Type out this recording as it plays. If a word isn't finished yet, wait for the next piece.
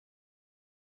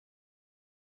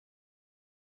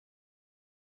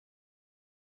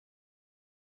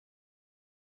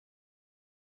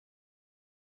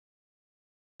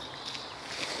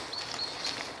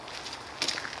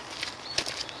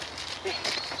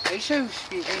Aisha should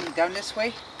be heading down this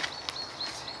way.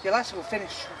 Your lass will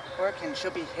finish work and she'll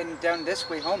be heading down this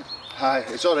way home. Aye,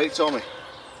 it's alright, Tommy.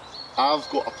 I've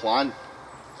got a plan,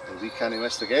 and we can't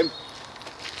miss the game.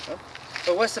 Oh.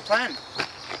 But what's the plan?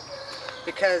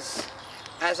 Because,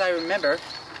 as I remember,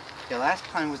 your last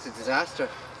plan was a disaster.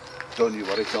 Don't you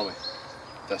worry, Tommy.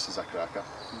 This is a cracker.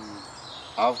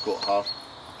 I've got her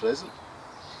a present.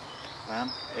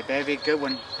 Well, it better be a good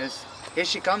one, because here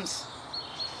she comes.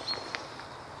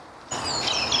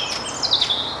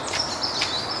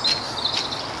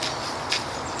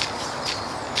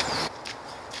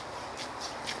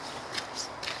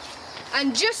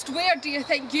 And just where do you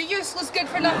think you useless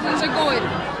good-for-nothings are going?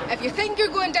 If you think you're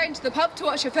going down to the pub to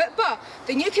watch a football,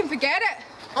 then you can forget it.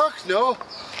 Ach, no.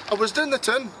 I was down the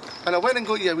tin, and I went and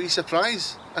got you a wee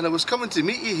surprise, and I was coming to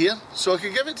meet you here, so I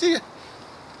could give it to you.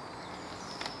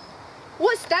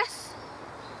 What's this?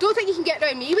 Don't think you can get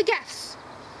round me with gifts.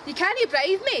 You can't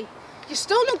bribe me. You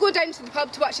still not go down to the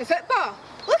pub to watch a football.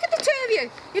 Look at the two of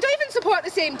you. You don't even support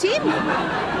the same team.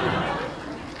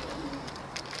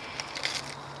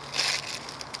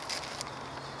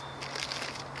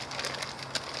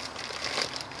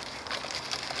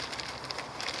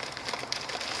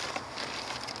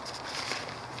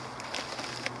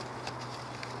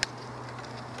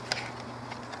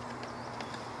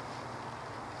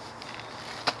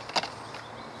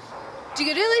 Do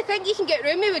you really think you can get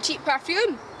round me with cheap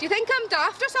perfume? Do you think I'm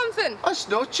daft or something? That's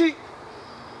not cheap.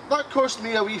 That cost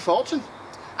me a wee fortune.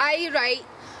 Aye, right.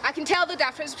 I can tell the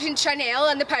difference between Chanel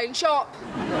and the pound shop.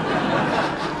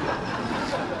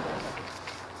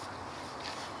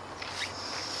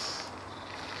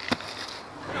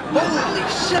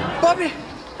 Holy shit, Bobby!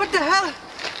 What the hell?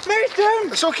 Mary's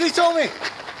down! It's okay, Tommy.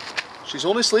 She's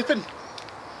only sleeping.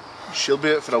 She'll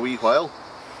be out for a wee while,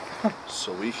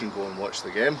 so we can go and watch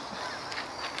the game.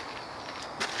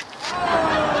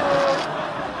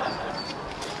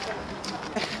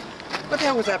 What the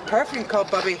hell was that perfume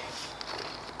called, Bobby?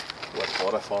 Like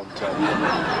chloroform,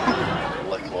 Tom.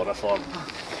 Like chloroform.